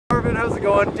Marvin, how's it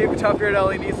going? David Tuff here at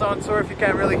LA Nissan. Sorry if you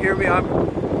can't really hear me.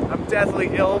 I'm deathly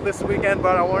ill this weekend,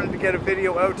 but I wanted to get a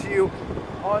video out to you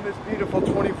on this beautiful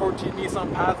 2014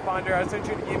 Nissan Pathfinder. I sent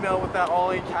you an email with that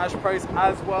all-in cash price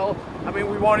as well. I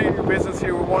mean, we want to get your business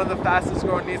here. We're one of the fastest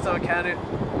growing Nissan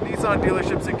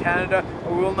dealerships in Canada,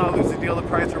 and we will not lose a deal to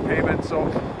price for payment. So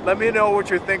let me know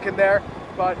what you're thinking there.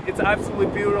 But it's absolutely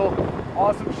beautiful,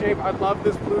 awesome shape. I love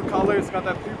this blue color. It's got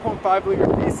that 3.5 liter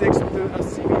V6 with a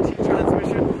CVT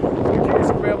transmission. Continuous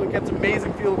available, gets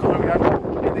amazing fuel economy.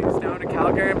 It's down to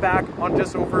Calgary and back on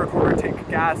just over a quarter tank of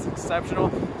gas.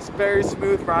 Exceptional. It's very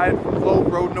smooth ride, low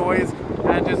road noise,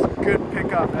 and just good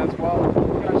pickup as well.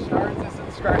 You got shower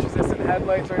resistant, scratch resistant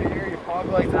headlights right here. Your fog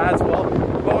lights as well.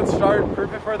 Remote start,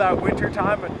 perfect for that winter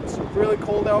time. It's really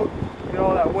cold out. You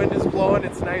know, that wind is blowing.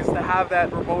 It's nice to have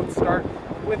that remote start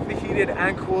with the heated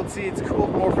and cooled seats.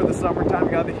 Cooled more for the summertime.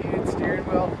 You got the heated steering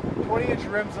wheel, 20-inch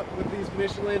rims with these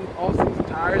Michelin all-season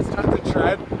tires, tons of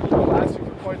tread. Last year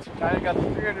for points from China. Got the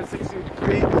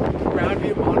 360-degree round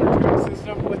view monitoring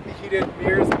system with the heated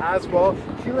mirrors as well.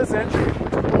 Keyless entry.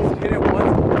 Just hit it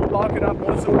once, lock it up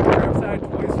once over the driver's side,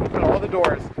 twice open all the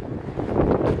doors.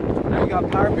 Now you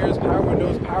got power mirrors, power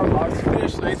windows, power locks,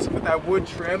 finished nice with that wood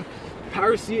trim.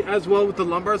 Power seat as well with the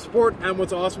lumbar support, and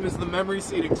what's awesome is the memory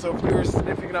seating. So if you're a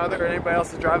significant other or anybody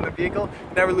else is driving the vehicle,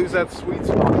 you never lose that sweet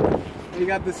spot. You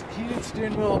got this heated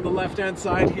steering wheel on the left hand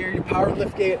side here, your power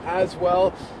lift gate as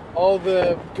well. All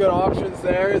the good options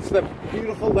there. It's the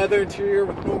beautiful leather interior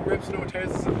with no rips, no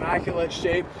tears. It's immaculate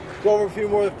shape. Go over a few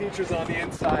more of the features on the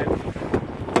inside.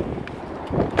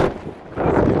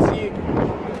 As you can see,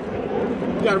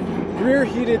 you got rear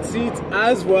heated seats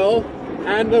as well,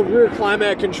 and the rear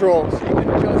climate control, so you can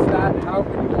adjust that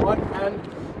however you want. And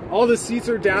all the seats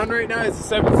are down right now. It's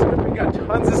a 7-seater. We got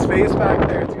tons of space back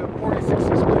there. It's got a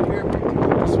 40-60 split here,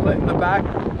 50-50 split in the back.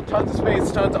 Tons of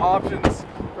space, tons of options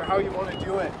for how you want to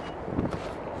do it.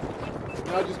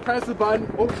 Now just press the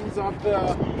button, opens up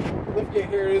the lift gate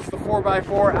here. It is the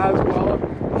 4x4 as well.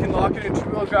 You can lock it in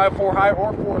 2-wheel drive, 4 high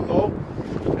or 4 low.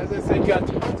 As I said, you got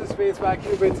tons of space back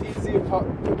here, but it's easy to put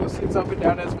those seats up and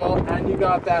down as well. And you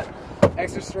got that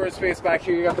extra storage space back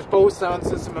here. You got the Bose sound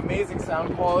system, amazing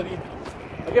sound quality.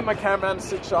 I'll get my cameraman to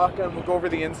sit shotgun. We'll go over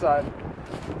the inside.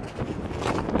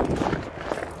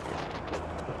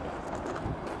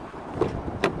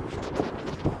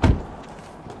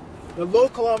 The low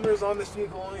kilometers on this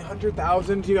vehicle, only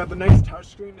 100,000. You got the nice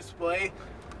touchscreen display.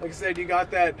 Like I said, you got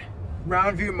that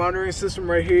round view monitoring system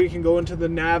right here. You can go into the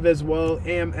nav as well,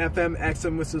 AM, FM,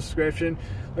 XM with subscription.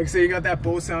 Like I said, you got that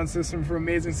Bose sound system for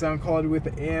amazing sound quality with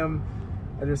the AM.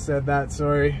 I just said that,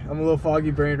 sorry. I'm a little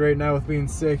foggy brained right now with being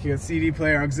sick. You got CD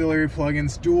player, auxiliary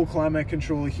plugins, dual climate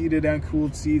control, heated and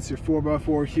cooled seats, your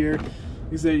 4x4 here.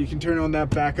 You said you can turn on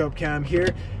that backup cam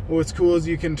here. What's cool is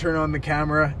you can turn on the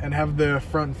camera and have the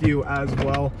front view as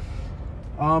well.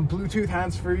 Bluetooth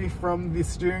hands-free from the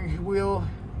steering wheel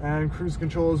and cruise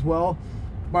control as well.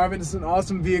 Marvin, it's an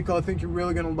awesome vehicle. I think you're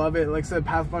really going to love it. Like I said,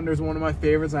 Pathfinder is one of my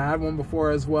favorites. I had one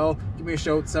before as well. Give me a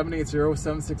shout,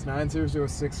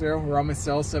 780-769-0060, or on my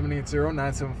cell,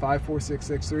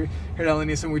 780-975-4663. Here at LA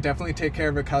Nissan, we definitely take care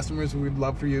of our customers. We'd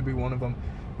love for you to be one of them.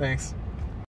 Thanks.